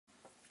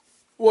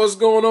What's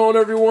going on,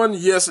 everyone?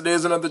 Yes, it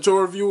is another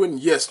toy review, and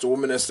yes, the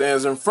woman that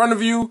stands in front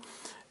of you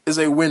is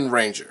a Wind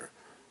Ranger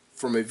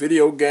from a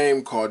video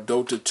game called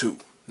Dota 2.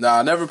 Now,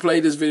 I never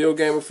played this video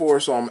game before,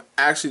 so I'm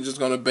actually just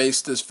going to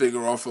base this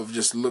figure off of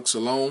just looks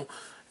alone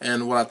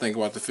and what I think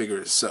about the figure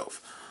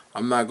itself.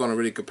 I'm not going to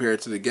really compare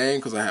it to the game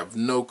because I have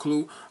no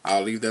clue.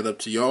 I'll leave that up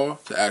to y'all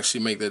to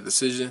actually make that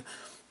decision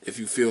if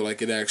you feel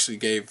like it actually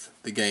gave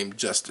the game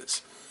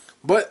justice.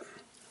 But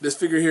this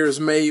figure here is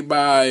made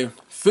by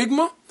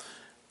Figma.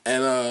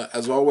 And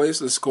as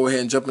always, let's go ahead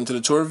and jump into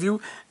the toy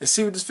review and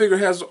see what this figure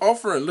has to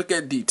offer and look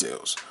at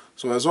details.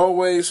 So as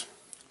always,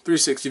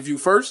 360 view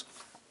first.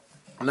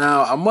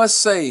 Now, I must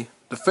say,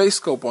 the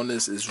face sculpt on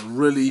this is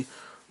really,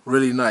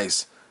 really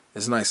nice.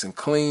 It's nice and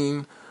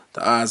clean.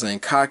 The eyes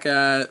ain't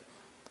cockeyed.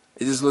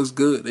 It just looks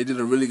good. They did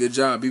a really good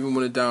job, even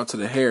when it down to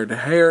the hair. The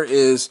hair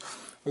is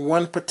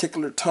one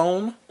particular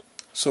tone,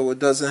 so it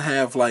doesn't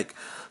have like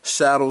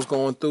shadows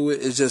going through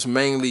it. It's just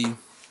mainly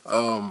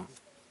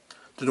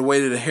the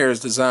way that the hair is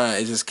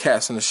designed, it just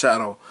casts in the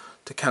shadow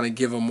to kind of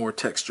give a more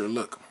textured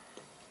look.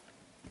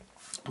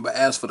 But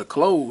as for the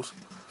clothes,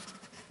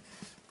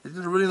 they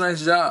did a really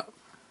nice job.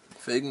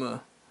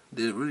 Figma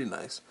did it really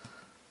nice.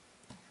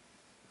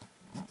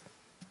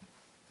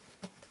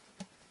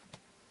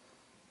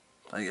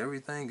 Like,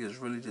 everything is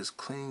really just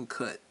clean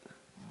cut.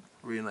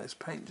 Really nice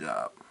paint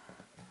job.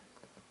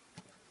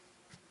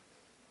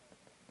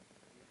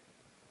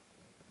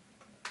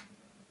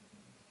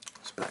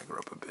 Let's back her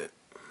up a bit.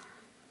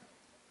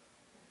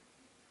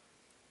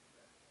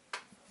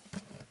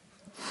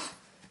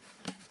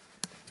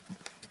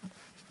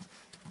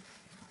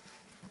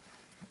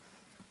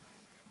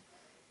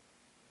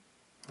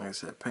 Like I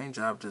said, paint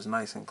job just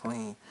nice and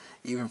clean.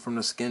 Even from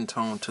the skin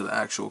tone to the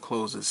actual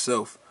clothes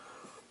itself,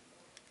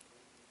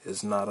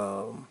 it's not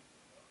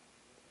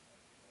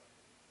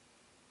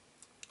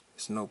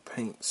it's no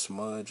paint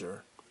smudge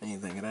or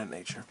anything of that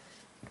nature.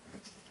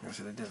 Like I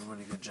said, they did a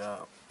really good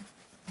job.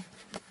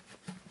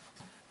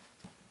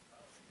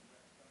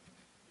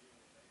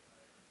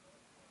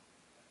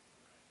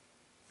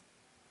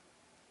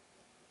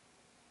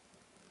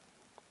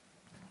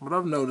 What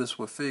I've noticed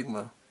with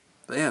Figma,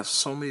 they have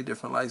so many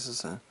different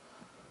licensing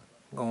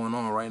going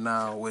on right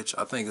now, which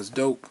I think is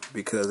dope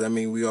because I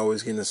mean we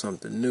always getting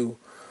something new.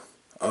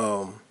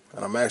 And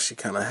I'm actually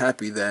kind of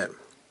happy that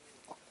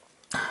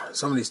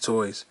some of these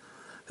toys,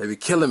 they be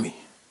killing me.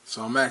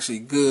 So I'm actually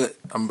good.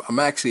 I'm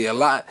actually a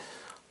lot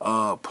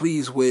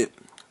pleased with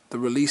the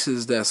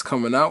releases that's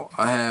coming out.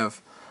 I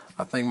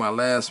think my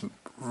last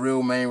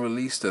real main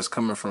release that's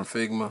coming from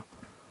Figma,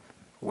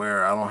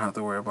 where I don't have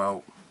to worry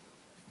about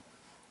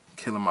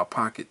killing my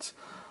pockets.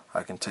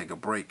 I can take a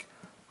break.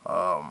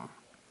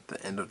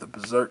 The end of the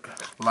Berserk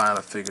line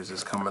of figures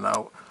is coming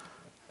out,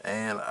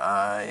 and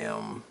I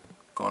am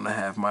going to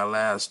have my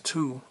last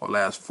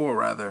four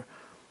rather,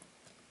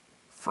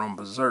 from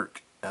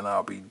Berserk, and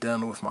I'll be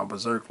done with my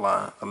Berserk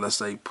line unless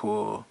they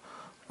pull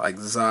like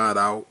Zod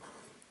out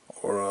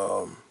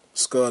or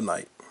Skull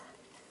Knight.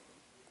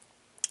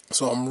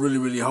 So I'm really,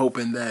 really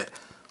hoping that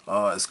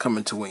it's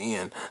coming to an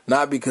end.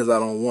 Not because I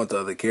don't want the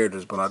other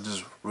characters, but I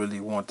just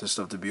really want this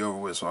stuff to be over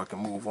with so I can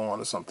move on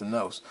to something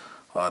else.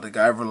 The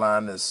Guyver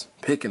line is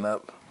picking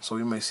up, so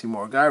we may see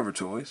more Guyver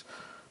toys.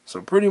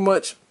 So pretty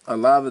much a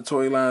lot of the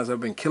toy lines have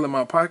been killing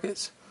my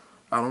pockets.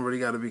 I don't really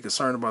got to be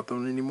concerned about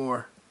them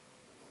anymore.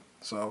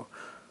 So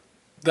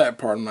that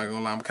part, I'm not going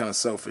to lie, I'm kind of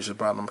selfish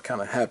about it. I'm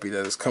kind of happy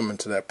that it's coming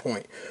to that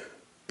point.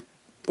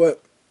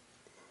 But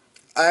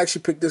I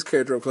actually picked this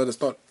character up because I just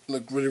thought it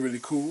looked really, really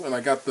cool. And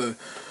I got the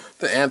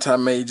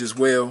anti-mage as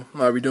well.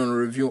 I'll be doing a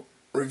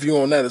review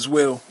on that as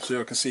well, so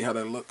y'all can see how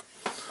that look.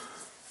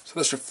 So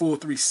that's your full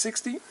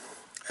 360.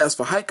 As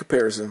for height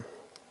comparison,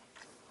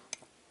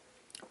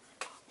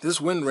 this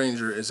Wind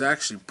Ranger is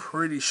actually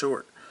pretty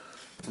short.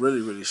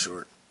 Really, really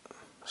short.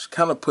 Which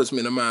kind of puts me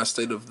in the mind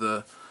state of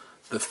the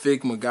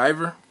Figma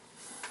Guyver.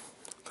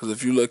 Because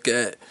if you look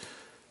at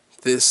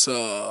this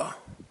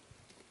Figma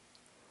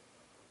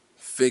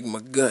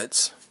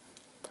Guts,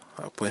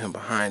 I'll put him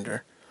behind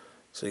her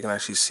so you can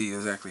actually see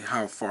exactly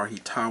how far he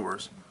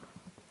towers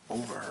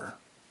over her.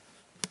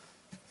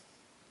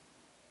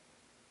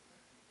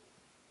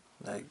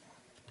 Like,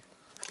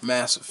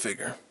 massive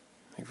figure.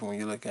 Even when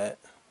you look at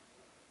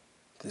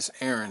this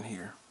Aaron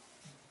here,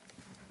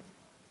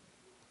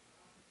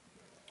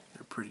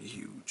 they're pretty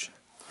huge.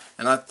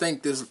 And I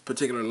think this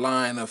particular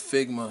line of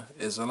Figma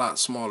is a lot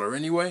smaller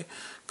anyway,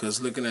 because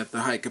looking at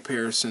the height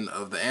comparison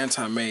of the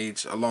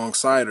anti-mage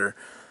alongside her,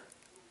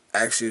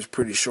 actually is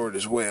pretty short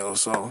as well.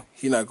 So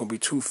he's not going to be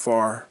too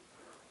far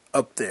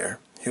up there.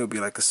 He'll be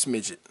like a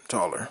smidget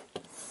taller.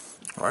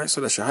 Alright,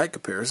 so that's your height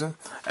comparison.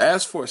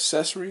 As for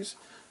accessories,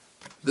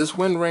 this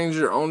Wind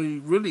Ranger only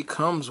really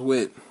comes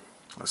with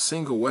a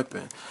single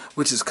weapon,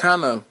 which is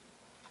kind of,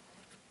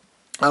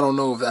 I don't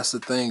know if that's the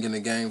thing in the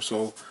game,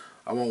 so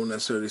I won't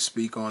necessarily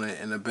speak on it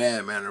in a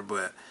bad manner,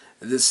 but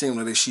it just seemed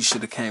like she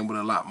should have came with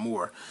a lot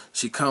more.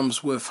 She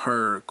comes with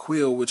her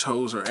quill, which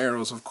holds her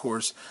arrows, of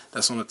course,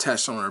 that's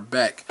attached on her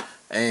back.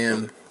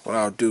 And what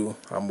I'll do,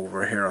 I'll move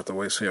her hair out the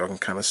way so y'all can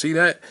kind of see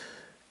that.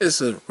 It's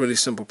a really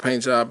simple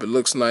paint job. It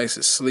looks nice,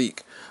 it's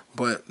sleek,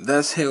 but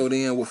that's held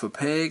in with a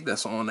peg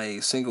that's on a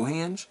single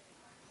hinge.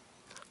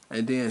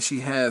 And then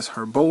she has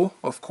her bow,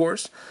 of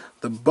course.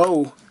 The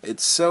bow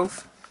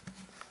itself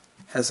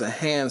has a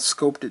hand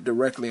sculpted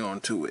directly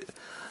onto it.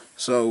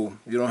 So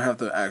you don't have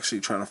to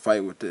actually try to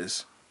fight with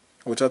this,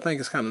 which I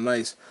think is kind of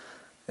nice.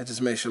 It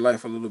just makes your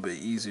life a little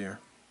bit easier.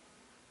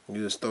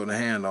 You just throw the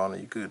hand on it,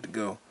 you're good to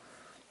go.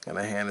 And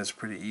the hand is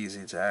pretty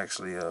easy to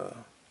actually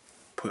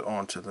put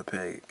onto the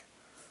peg.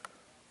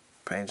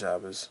 Paint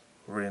job is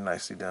really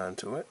nicely done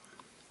to it.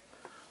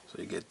 So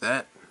you get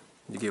that.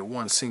 You get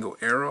one single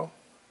arrow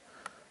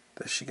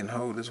that she can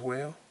hold as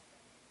well.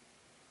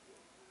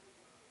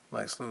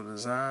 Nice little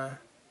design.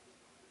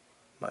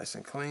 Nice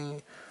and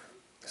clean.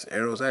 This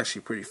arrow is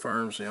actually pretty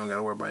firm, so you don't got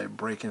to worry about it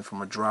breaking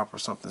from a drop or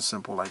something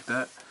simple like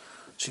that.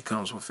 She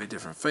comes with a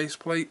different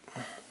faceplate,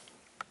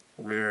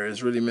 where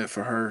it's really meant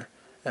for her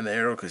and the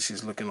arrow because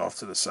she's looking off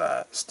to the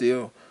side.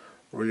 Still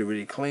really,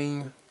 really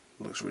clean.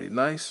 Looks really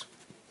nice.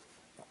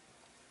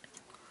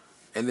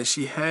 And then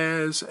she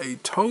has a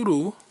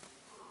total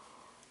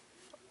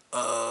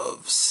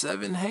of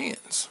 7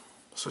 hands.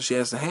 So she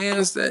has the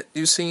hands that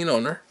you've seen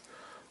on her,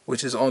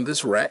 which is on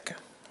this rack,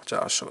 which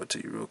I'll show it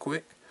to you real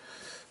quick.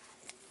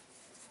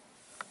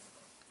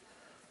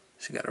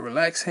 She got a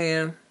relaxed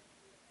hand.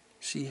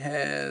 She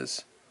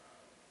has,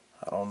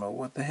 I don't know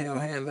what the hell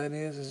hand that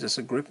is. It's just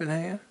a gripping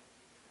hand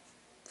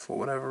for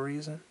whatever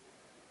reason.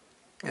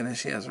 And then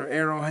she has her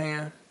arrow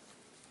hand.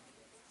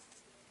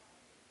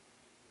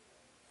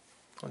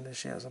 And then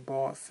she has a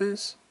balled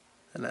fist.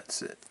 And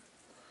that's it.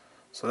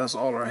 So that's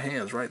all her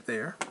hands right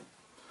there.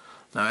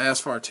 Now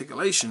as for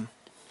articulation,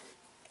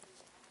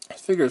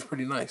 this figure is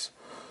pretty nice.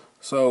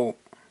 So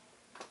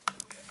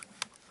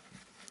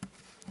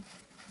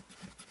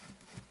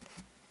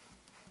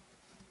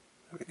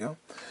there we go.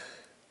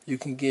 You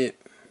can get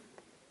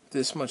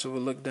this much of a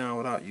look down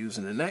without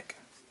using the neck,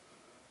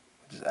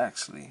 which is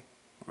actually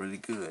really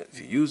good. If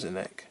you use the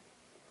neck,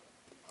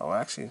 oh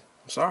actually,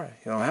 I'm sorry,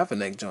 you don't have a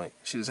neck joint.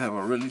 She just have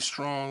a really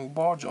strong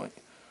ball joint.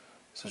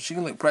 So she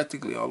can look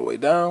practically all the way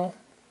down,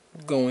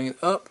 going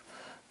up.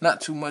 Not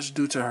too much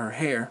due to her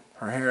hair.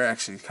 Her hair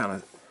actually kind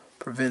of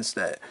prevents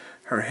that.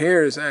 Her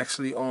hair is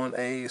actually on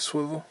a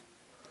swivel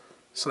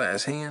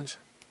 / hinge,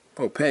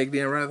 or pegged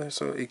in rather,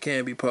 so it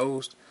can be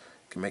posed.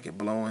 You can make it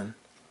blowing,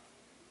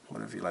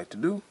 whatever you like to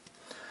do.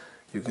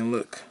 You can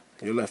look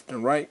your left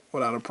and right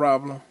without a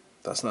problem.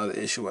 That's not an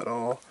issue at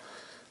all.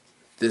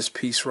 This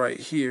piece right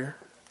here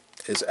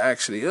is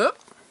actually up.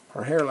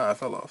 Her hairline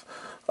fell off.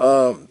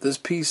 This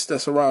piece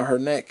that's around her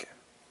neck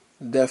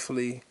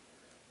definitely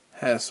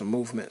has some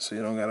movement, so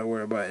you don't got to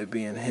worry about it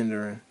being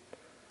hindering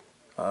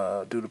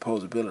due to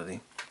posability.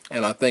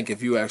 And I think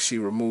if you actually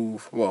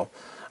remove, well,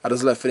 I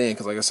just left it in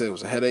because like I said, it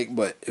was a headache,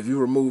 but if you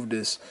remove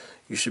this,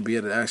 you should be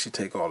able to actually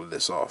take all of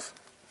this off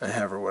and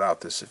have her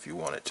without this if you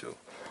wanted to.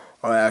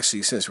 Or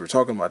actually, since we're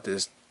talking about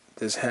this,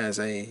 this has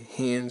a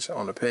hinge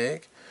on the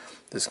peg.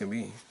 This can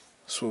be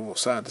swiveled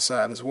side to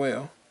side as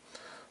well.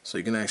 So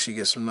you can actually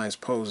get some nice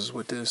poses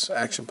with this,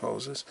 action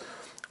poses.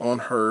 On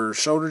her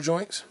shoulder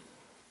joints,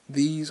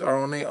 these are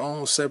on their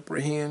own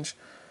separate hinge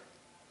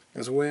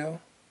as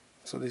well.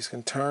 So these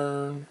can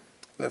turn,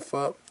 lift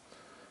up.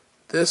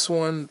 This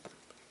one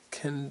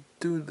can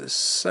do the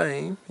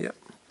same. Yep.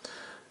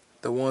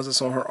 The ones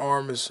that's on her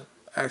arm is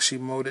actually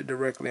molded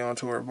directly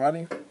onto her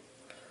body.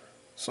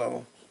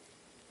 So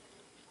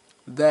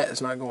that is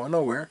not going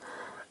nowhere.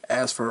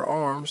 As for her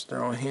arms,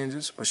 they're on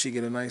hinges, but she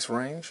get a nice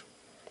range.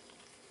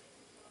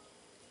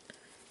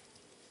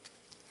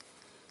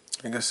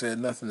 Like I said,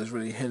 nothing is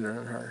really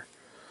hindering her.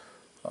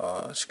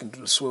 She can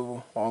do the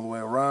swivel all the way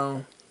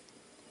around.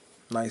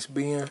 Nice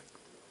bend.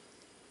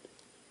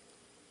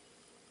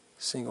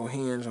 Single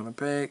hinge on the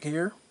peg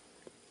here.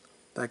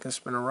 That can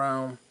spin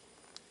around.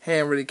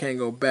 Hand really can't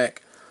go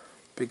back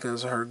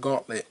because her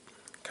gauntlet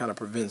kind of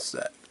prevents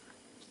that.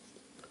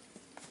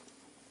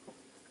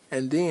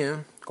 And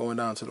then going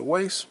down to the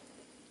waist,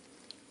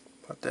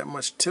 about that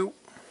much tilt.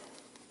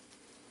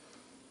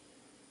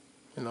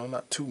 You know,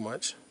 not too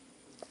much.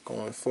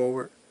 Going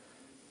forward,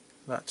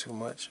 not too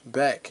much.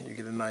 Back, you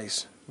get a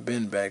nice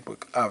bend back,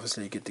 but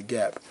obviously you get the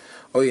gap.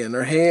 Oh yeah, and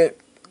her head,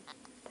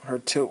 her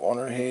tilt on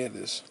her head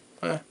is,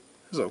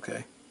 it's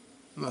okay.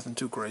 Nothing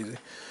too crazy.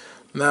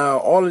 Now,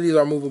 all of these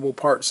are movable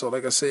parts, so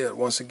like I said,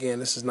 once again,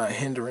 this is not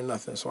hindering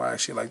nothing, so I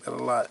actually like that a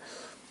lot.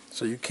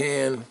 So you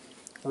can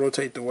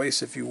rotate the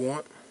waist if you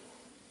want.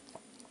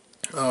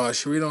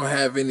 She really don't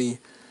have any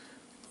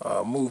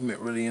movement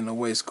really in the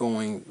waist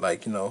going,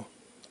 like, you know,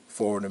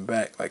 forward and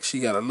back. Like, she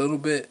got a little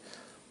bit,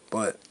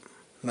 but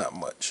not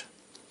much.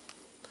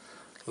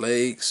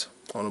 Legs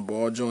on a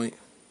ball joint,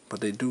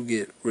 but they do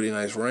get really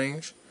nice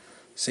range.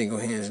 Single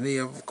hinge knee,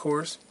 of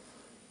course,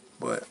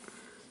 but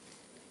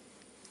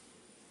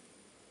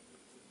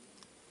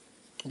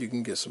you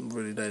can get some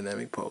really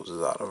dynamic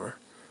poses out of her.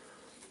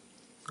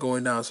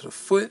 Going down to the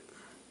foot,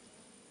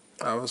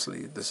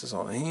 obviously this is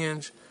on a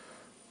hinge.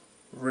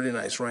 Really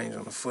nice range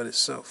on the foot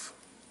itself.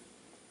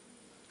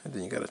 And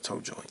then you got a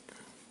toe joint,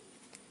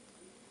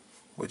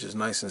 which is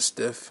nice and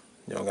stiff.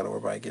 You don't got to worry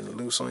about it getting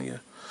loose on you.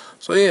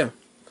 So yeah,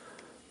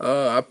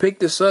 I picked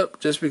this up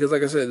just because,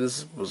 like I said,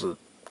 this was a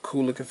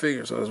cool looking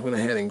figure. So I just went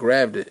ahead and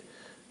grabbed it,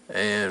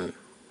 and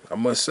I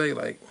must say,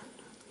 like,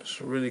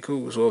 it's really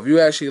cool. So if you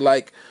actually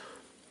like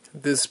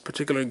this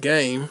particular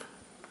game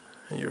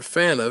and you're a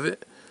fan of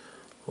it,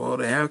 well,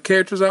 they have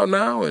characters out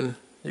now, and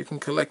you can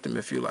collect them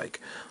if you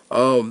like.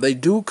 They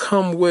do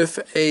come with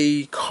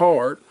a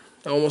card,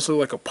 almost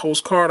like a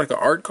postcard, like an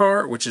art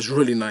card, which is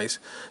really nice.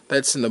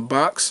 That's in the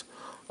box,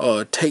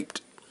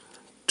 taped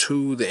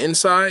to the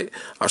inside.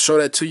 I'll show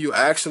that to you.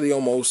 I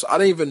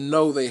didn't even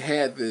know they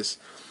had this.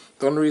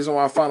 The only reason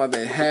why I found out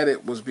they had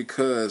it was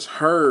because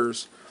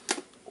hers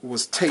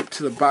was taped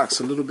to the box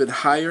a little bit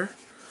higher.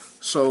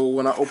 So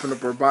when I opened up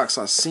her box,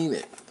 I seen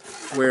it.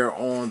 Where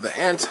on the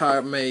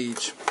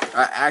anti-mage,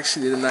 I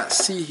actually did not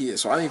see here.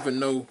 So I didn't even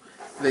know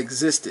it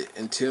existed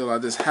until I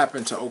just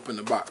happened to open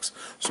the box.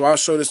 So I'll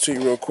show this to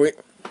you real quick.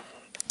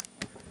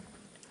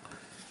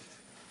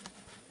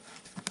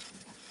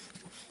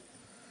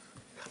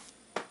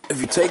 If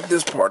you take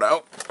this part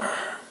out,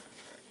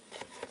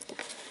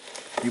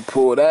 you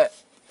pull that,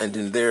 and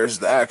then there's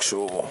the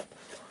actual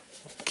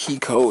key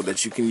code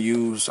that you can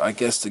use, I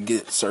guess, to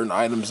get certain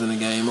items in the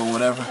game or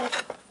whatever.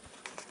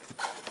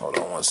 Hold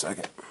on one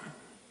second.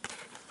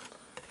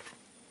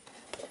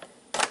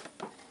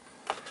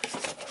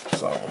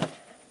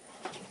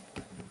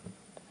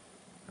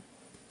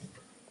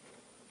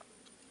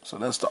 So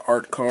that's the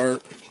art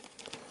card.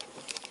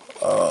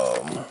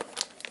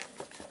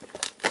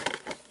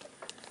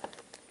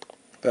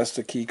 That's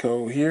the key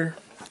code here,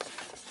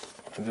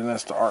 and then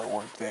that's the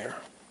artwork there.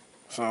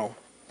 So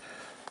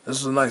this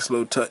is a nice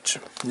little touch.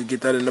 You get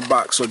that in the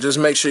box, so just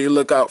make sure you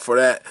look out for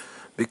that,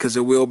 because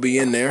it will be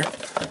in there.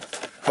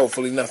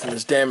 Hopefully nothing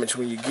is damaged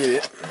when you get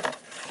it,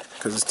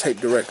 because it's taped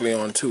directly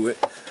onto it.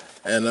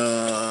 And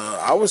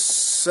I would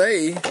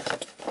say,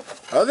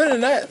 other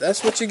than that,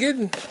 that's what you're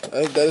getting.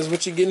 That is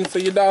what you're getting for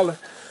your $1.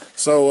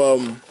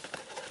 So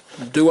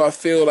do I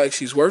feel like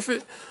she's worth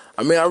it?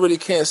 I mean, I really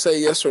can't say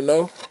yes or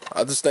no.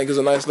 I just think it's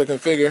a nice looking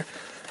figure,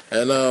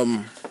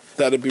 and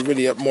that'd be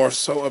really more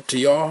so up to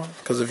y'all,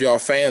 because if y'all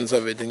fans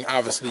of it, then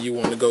obviously you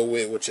want to go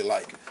with what you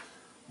like.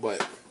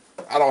 But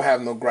I don't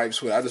have no gripes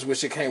with it. I just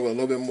wish it came with a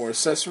little bit more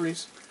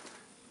accessories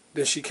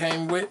than she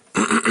came with,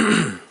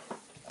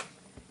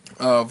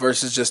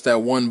 versus just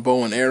that one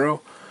bow and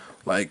arrow.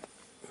 Like,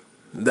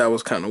 that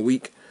was kind of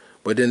weak.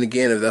 But then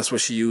again, if that's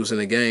what she used in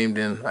the game,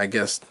 then I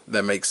guess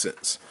that makes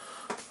sense.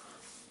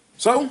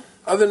 So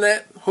other than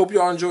that, hope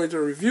y'all enjoyed the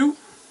review.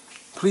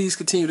 Please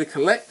continue to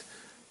collect.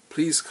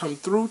 Please come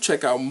through,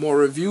 check out more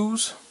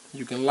reviews.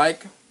 You can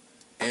like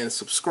and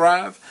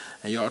subscribe,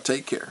 and y'all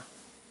take care.